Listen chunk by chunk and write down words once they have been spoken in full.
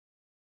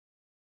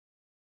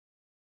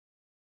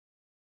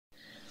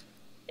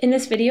In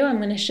this video, I'm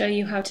going to show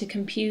you how to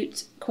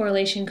compute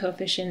correlation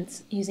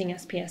coefficients using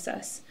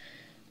SPSS.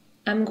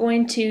 I'm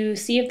going to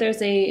see if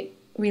there's a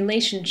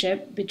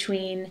relationship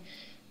between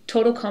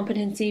total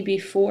competency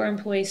before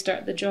employees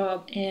start the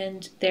job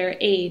and their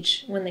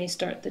age when they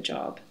start the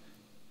job.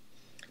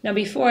 Now,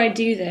 before I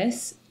do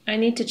this, I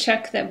need to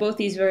check that both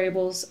these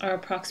variables are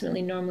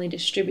approximately normally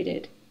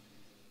distributed.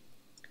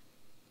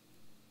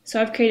 So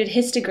I've created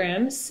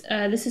histograms.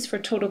 This is for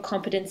total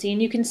competency,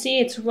 and you can see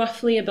it's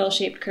roughly a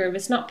bell-shaped curve.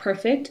 It's not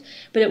perfect,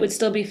 but it would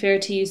still be fair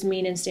to use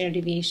mean and standard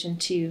deviation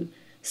to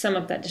sum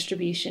up that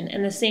distribution.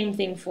 And the same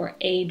thing for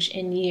age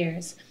and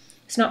years.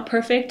 It's not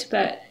perfect,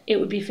 but it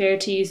would be fair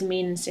to use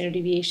mean and standard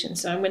deviation,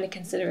 so I'm going to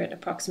consider it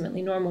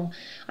approximately normal.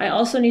 I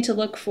also need to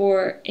look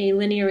for a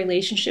linear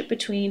relationship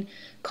between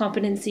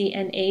competency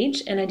and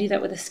age, and I do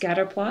that with a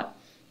scatter plot.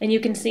 And you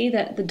can see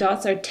that the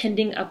dots are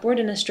tending upward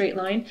in a straight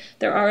line.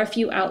 There are a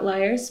few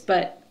outliers,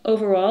 but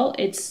overall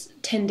it's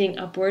tending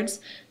upwards.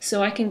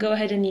 So I can go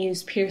ahead and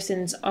use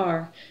Pearson's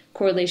R,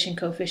 correlation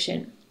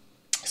coefficient.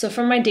 So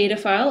from my data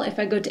file, if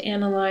I go to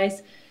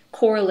Analyze,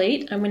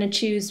 Correlate, I'm going to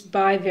choose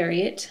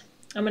Bivariate.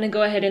 I'm going to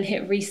go ahead and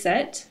hit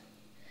Reset.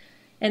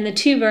 And the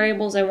two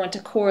variables I want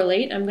to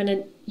correlate, I'm going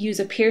to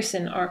use a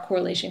Pearson R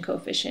correlation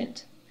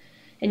coefficient.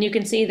 And you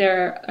can see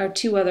there are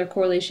two other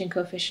correlation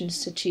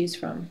coefficients to choose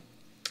from.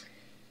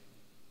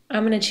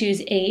 I'm going to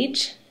choose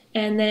age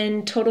and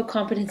then total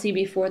competency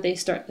before they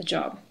start the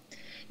job.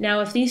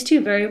 Now, if these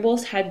two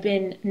variables had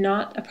been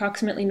not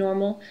approximately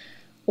normal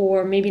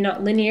or maybe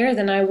not linear,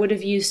 then I would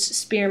have used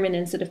Spearman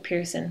instead of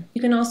Pearson.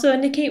 You can also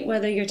indicate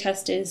whether your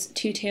test is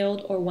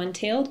two-tailed or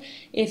one-tailed.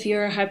 If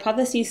your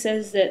hypothesis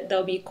says that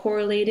they'll be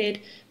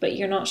correlated, but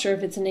you're not sure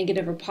if it's a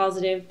negative or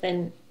positive,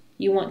 then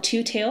you want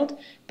two-tailed.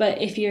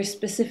 But if you're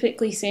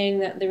specifically saying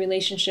that the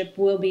relationship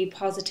will be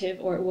positive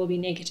or it will be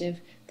negative,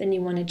 then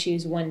you want to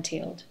choose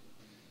one-tailed.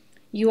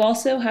 You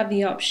also have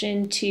the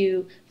option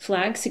to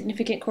flag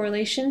significant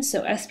correlations,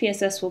 so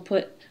SPSS will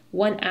put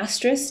 1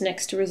 asterisk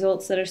next to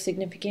results that are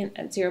significant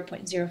at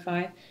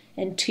 0.05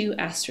 and 2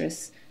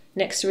 asterisks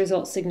next to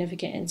results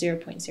significant at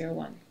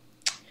 0.01.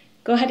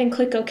 Go ahead and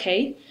click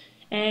OK,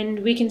 and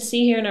we can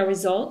see here in our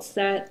results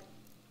that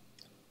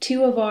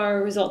 2 of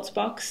our results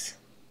box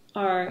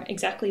are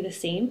exactly the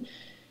same,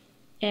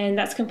 and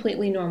that's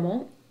completely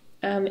normal.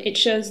 It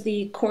shows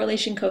the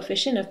correlation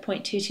coefficient of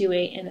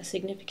 0.228 and a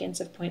significance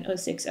of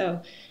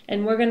 0.060.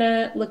 And we're going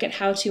to look at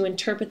how to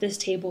interpret this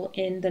table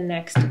in the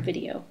next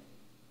video.